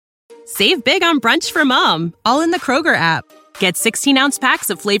Save big on brunch for mom, all in the Kroger app. Get 16-ounce packs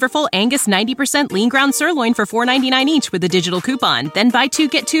of flavorful Angus 90% lean ground sirloin for $4.99 each with a digital coupon. Then buy 2,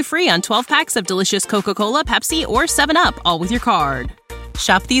 get 2 free on 12 packs of delicious Coca-Cola, Pepsi, or 7-Up, all with your card.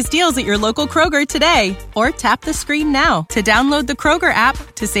 Shop these deals at your local Kroger today, or tap the screen now to download the Kroger app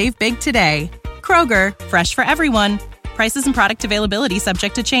to save big today. Kroger, fresh for everyone. Prices and product availability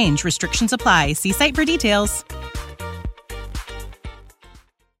subject to change. Restrictions apply. See site for details.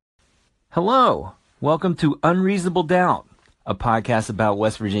 Hello. Welcome to Unreasonable Doubt, a podcast about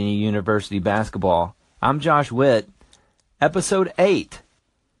West Virginia University basketball. I'm Josh Witt. Episode 8,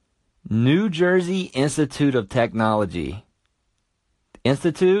 New Jersey Institute of Technology.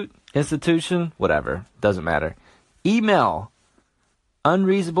 Institution, whatever, doesn't matter. Email,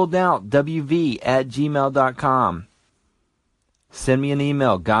 unreasonabledoubtwv@gmail.com. Send me an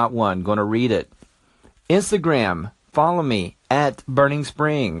email, got one, gonna read it. Instagram, follow me, @Burning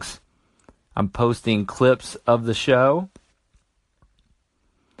Springs. I'm posting clips of the show.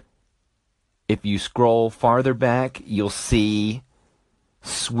 If you scroll farther back, you'll see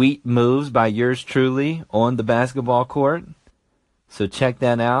sweet moves by yours truly on the basketball court. So check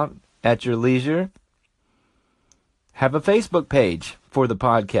that out at your leisure. Have a Facebook page for the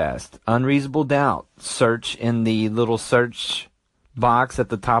podcast, Unreasonable Doubt. Search in the little search box at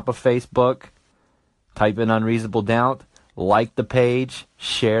the top of Facebook. Type in Unreasonable Doubt. Like the page.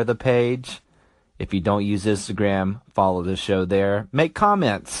 Share the page. If you don't use Instagram, follow the show there. Make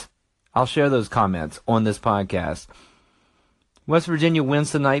comments. I'll share those comments on this podcast. West Virginia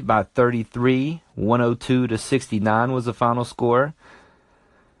wins tonight by 33. 102-69 was the final score.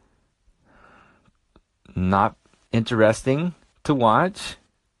 Not interesting to watch.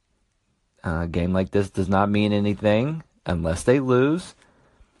 A game like this does not mean anything unless they lose.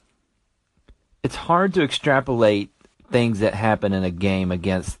 It's hard to extrapolate things that happen in a game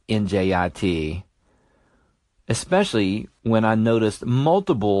against NJIT, especially when I noticed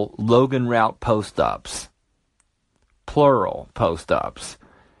multiple Logan route post-ups, plural post-ups.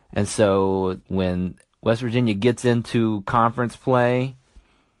 And so when West Virginia gets into conference play,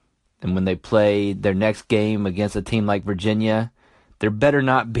 and when they play their next game against a team like Virginia, there better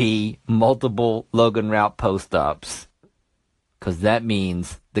not be multiple Logan route post-ups, because that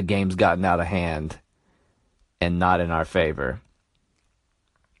means the game's gotten out of hand and not in our favor.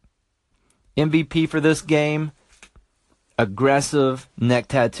 MVP for this game, aggressive neck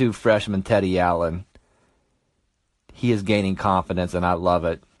tattoo freshman Teddy Allen. He is gaining confidence, and I love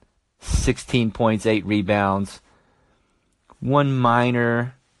it. 16 points, 8 rebounds. One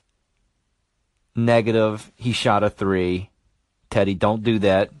minor negative, he shot a 3. Teddy, don't do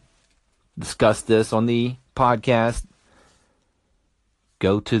that. Discuss this on the podcast.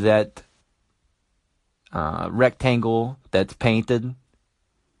 Go to that rectangle that's painted.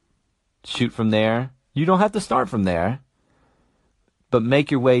 Shoot from there. You don't have to start from there, but make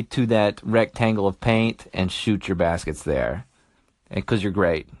your way to that rectangle of paint and shoot your baskets there, because you're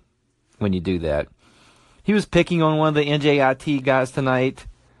great when you do that. He was picking on one of the NJIT guys tonight,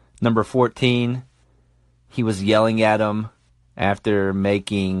 number 14. He was yelling at him after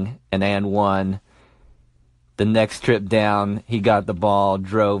making an and one. The next trip down, he got the ball,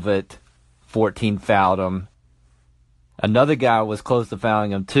 drove it, 14 fouled him. Another guy was close to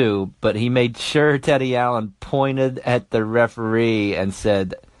fouling him too, but he made sure Teddy Allen pointed at the referee and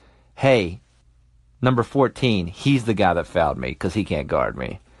said, hey, number 14, he's the guy that fouled me because he can't guard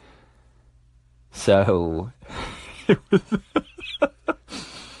me. So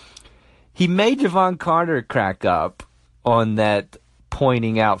he made Javon Carter crack up on that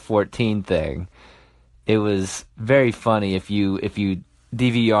pointing out 14 thing. It was very funny. If you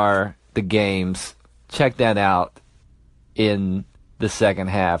DVR the games, check that out in the second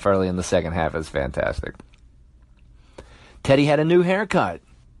half. Early in the second half is fantastic. Teddy had a new haircut.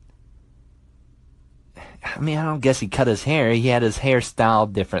 I mean, I don't guess he cut his hair. He had his hair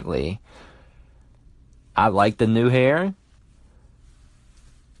styled differently. I like the new hair.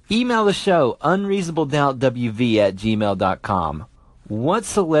 Email the show, unreasonabledoubtwv@gmail.com. What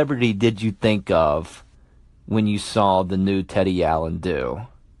celebrity did you think of when you saw the new Teddy Allen do?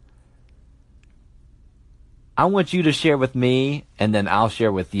 I want you to share with me, and then I'll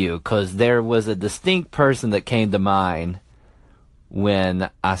share with you, because there was a distinct person that came to mind when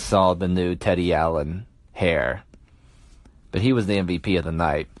I saw the new Teddy Allen hair. But he was the MVP of the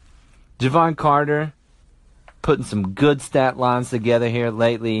night. Javon Carter, putting some good stat lines together here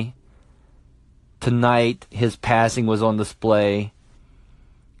lately. Tonight, his passing was on display.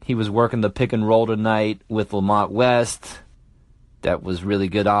 He was working the pick and roll tonight with Lamont West. That was really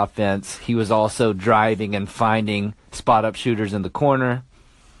good offense. He was also driving and finding spot-up shooters in the corner.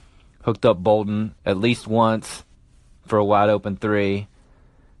 hooked up Bolden at least once for a wide open three.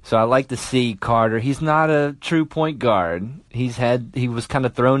 So I like to see Carter. He's not a true point guard. He was kind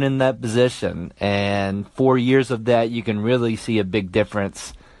of thrown in that position, and 4 years of that, you can really see a big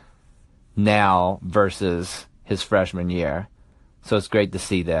difference now versus his freshman year. So it's great to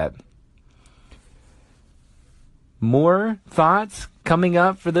see that. More thoughts coming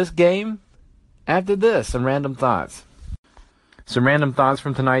up for this game after this. Some random thoughts. Some random thoughts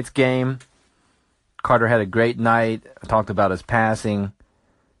from tonight's game. Carter had a great night. I talked about his passing.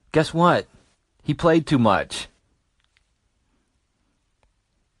 Guess what? He played too much.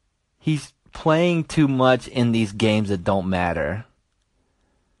 He's playing too much in these games that don't matter.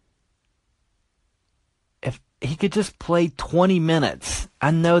 If he could just play 20 minutes.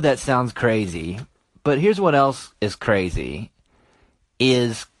 I know that sounds crazy, but here's what else is crazy.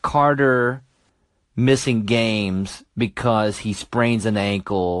 Is Carter missing games because he sprains an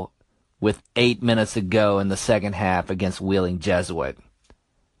ankle with 8 minutes to go in the second half against Wheeling Jesuit.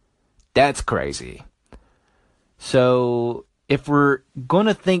 That's crazy. So if we're going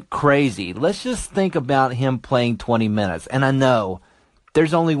to think crazy, let's just think about him playing 20 minutes. And I know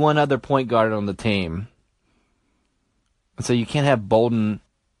there's only one other point guard on the team. So you can't have Bolden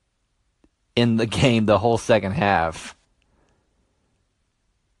in the game the whole second half.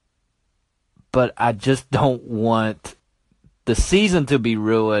 But I just don't want the season to be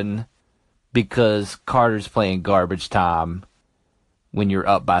ruined because Carter's playing garbage time when you're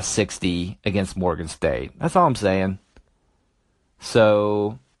up by 60 against Morgan State. That's all I'm saying.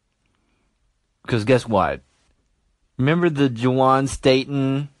 So, because guess what? Remember the Juwan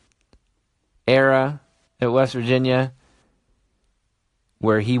Staten era at West Virginia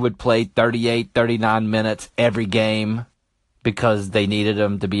where he would play 38, 39 minutes every game because they needed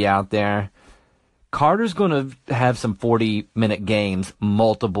him to be out there? Carter's going to have some 40-minute games,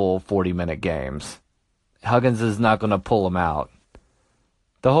 multiple 40-minute games. Huggins is not going to pull him out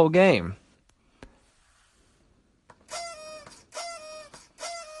the whole game.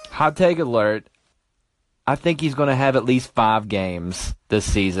 Hot take alert. I think he's going to have at least 5 games this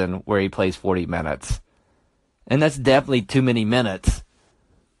season where he plays 40 minutes. And that's definitely too many minutes.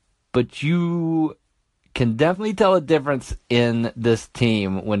 But you can definitely tell a difference in this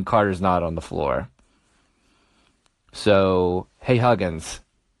team when Carter's not on the floor. So, hey Huggins,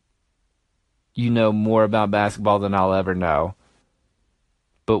 you know more about basketball than I'll ever know.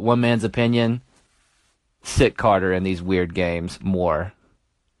 But one man's opinion, sit Carter in these weird games more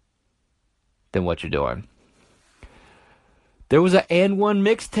than what you're doing. There was an And One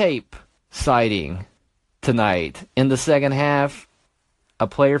mixtape sighting tonight. In the second half, a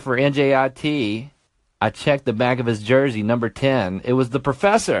player for NJIT, I checked the back of his jersey, number 10. It was the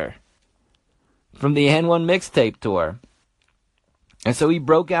professor from the And One mixtape tour. And so he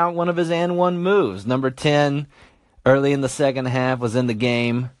broke out one of his And One moves. Number 10, early in the second half, was in the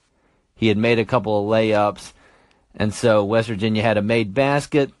game. He had made a couple of layups. And so West Virginia had a made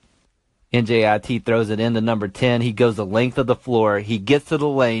basket. NJIT throws it into number 10. He goes the length of the floor. He gets to the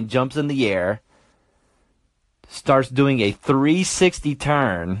lane, jumps in the air, starts doing a 360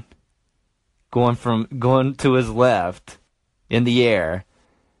 turn, going to his left in the air.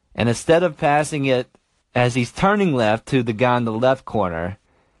 And instead of passing it as he's turning left to the guy in the left corner,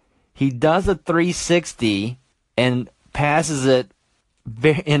 he does a 360 and passes it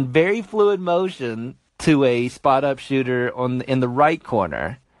in very fluid motion to a spot-up shooter in the right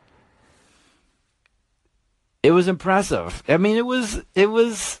corner. It was impressive. I mean, it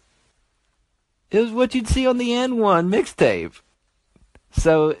was what you'd see on the And One mixtape.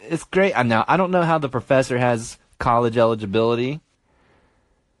 So it's great. I don't know how the professor has college eligibility.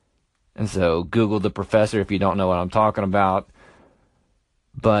 And so Google the professor if you don't know what I'm talking about.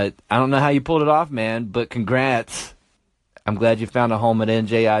 But I don't know how you pulled it off, man. But congrats. I'm glad you found a home at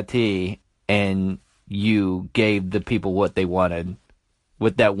NJIT and you gave the people what they wanted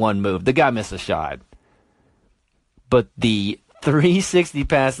with that one move. The guy missed a shot. But the 360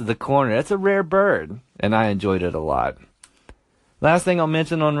 pass to the corner, that's a rare bird. And I enjoyed it a lot. Last thing I'll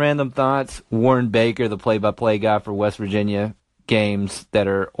mention on Random Thoughts, Warren Baker, the play-by-play guy for West Virginia games that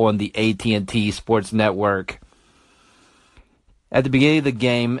are on the AT&T Sports Network. At the beginning of the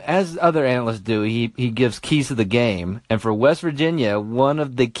game, as other analysts do, he gives keys to the game. And for West Virginia, one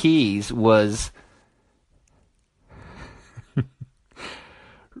of the keys was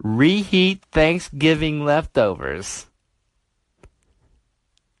reheat Thanksgiving leftovers.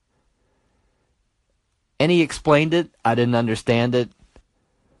 And he explained it. I didn't understand it.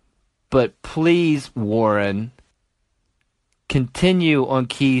 But please, Warren, continue on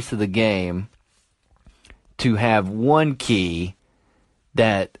keys to the game to have one key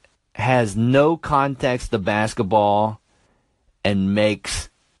that has no context to basketball and makes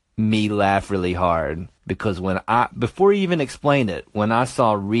me laugh really hard. Because before you even explain it, when I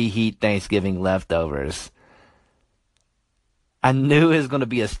saw reheat Thanksgiving leftovers, I knew it was going to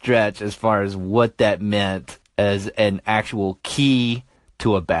be a stretch as far as what that meant as an actual key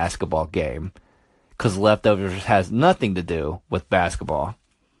to a basketball game. Because leftovers has nothing to do with basketball.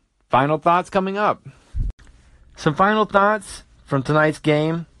 Final thoughts coming up. Some final thoughts from tonight's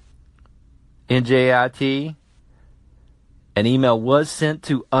game. NJIT. An email was sent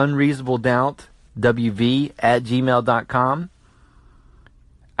to unreasonabledoubt.wv@gmail.com.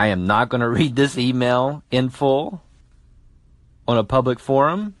 I am not going to read this email in full on a public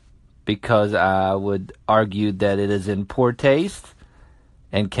forum because I would argue that it is in poor taste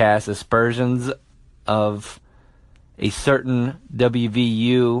and cast aspersions of a certain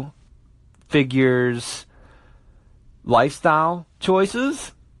WVU figure's lifestyle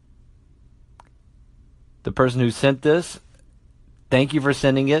choices. The person who sent this, thank you for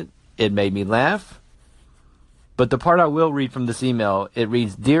sending it. It made me laugh. But the part I will read from this email, it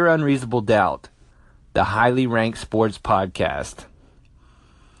reads, Dear Unreasonable Doubt, the highly ranked sports podcast.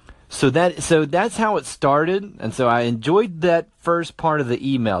 So that's how it started. And so I enjoyed that first part of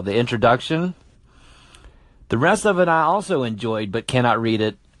the email, the introduction. The rest of it I also enjoyed, but cannot read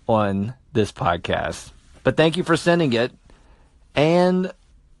it on this podcast. But thank you for sending it. And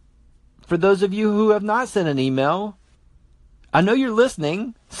for those of you who have not sent an email, I know you're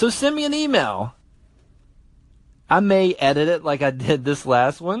listening, so send me an email. I may edit it like I did this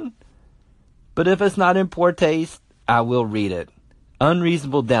last one, but if it's not in poor taste, I will read it.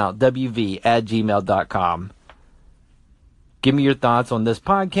 unreasonabledoubt.wv@gmail.com. Give me your thoughts on this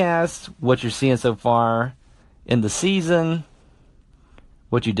podcast, what you're seeing so far in the season,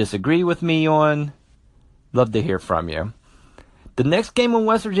 what you disagree with me on. Love to hear from you. The next game on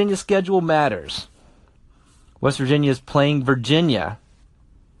West Virginia's schedule matters. West Virginia is playing Virginia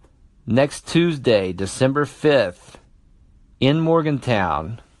next Tuesday, December 5th, in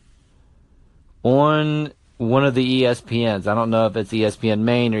Morgantown on one of the ESPNs. I don't know if it's ESPN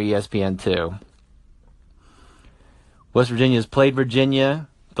Maine or ESPN2. West Virginia has played Virginia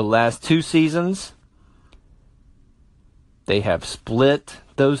the last 2 seasons. They have split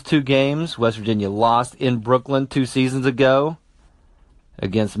those 2 games. West Virginia lost in Brooklyn 2 seasons ago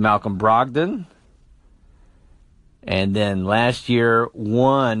against Malcolm Brogdon. And then last year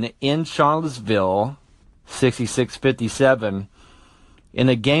won in Charlottesville 66-57 in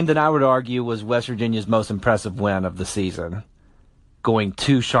a game that I would argue was West Virginia's most impressive win of the season, going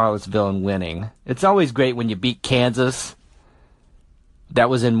to Charlottesville and winning. It's always great when you beat Kansas. That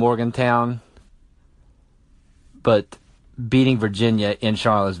was in Morgantown. But beating Virginia in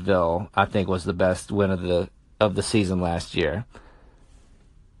Charlottesville, I think, was the best win of the season last year.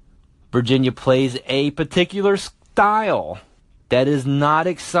 Virginia plays a particular style that is not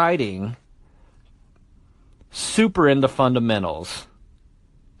exciting. Super into fundamentals.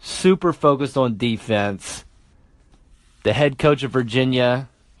 Super focused on defense. The head coach of Virginia,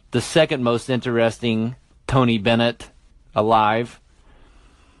 the second most interesting, Tony Bennett, alive.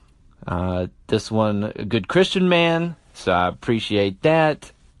 This one, a good Christian man, so I appreciate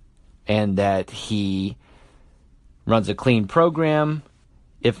that. And that he runs a clean program.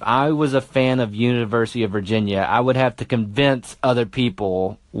 If I was a fan of University of Virginia, I would have to convince other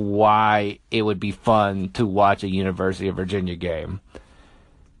people why it would be fun to watch a University of Virginia game.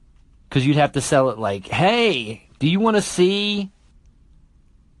 Because you'd have to sell it like, hey, do you want to see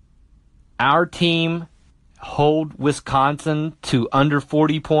our team hold Wisconsin to under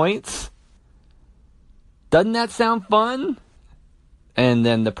 40 points? Doesn't that sound fun? And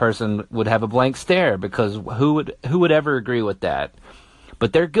then the person would have a blank stare, because who would ever agree with that?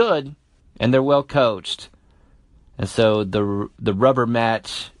 But they're good, and they're well coached. And so the rubber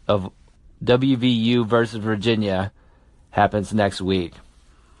match of WVU versus Virginia happens next week.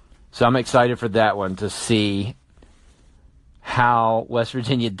 So I'm excited for that one, to see how West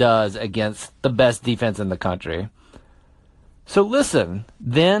Virginia does against the best defense in the country. So listen,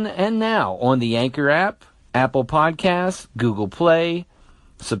 then and now, on the Anchor app, Apple Podcasts, Google Play.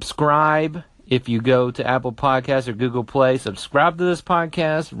 Subscribe. If you go to Apple Podcasts or Google Play, subscribe to this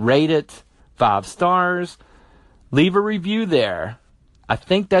podcast, rate it 5 stars, leave a review there. I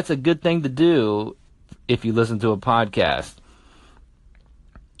think that's a good thing to do if you listen to a podcast.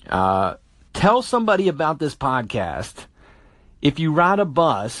 Tell somebody about this podcast. If you ride a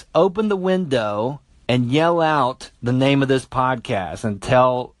bus, open the window and yell out the name of this podcast and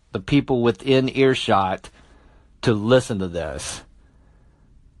tell the people within earshot to listen to this.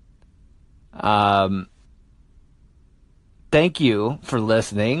 Thank you for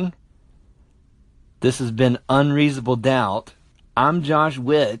listening. This has been Unreasonable Doubt. I'm Josh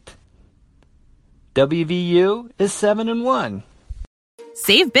Witt. WVU is 7-1.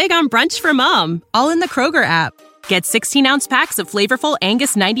 Save big on brunch for mom, all in the Kroger app. Get 16-ounce packs of flavorful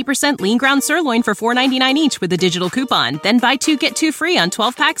Angus 90% lean ground sirloin for $4.99 each with a digital coupon. Then buy 2, get 2 free on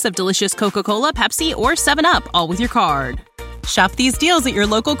 12 packs of delicious Coca-Cola, Pepsi, or 7-Up, all with your card. Shop these deals at your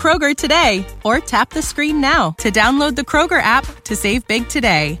local Kroger today, or tap the screen now to download the Kroger app to save big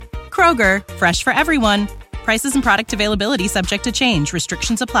today. Kroger, fresh for everyone. Prices and product availability subject to change.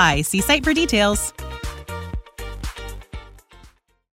 Restrictions apply. See site for details.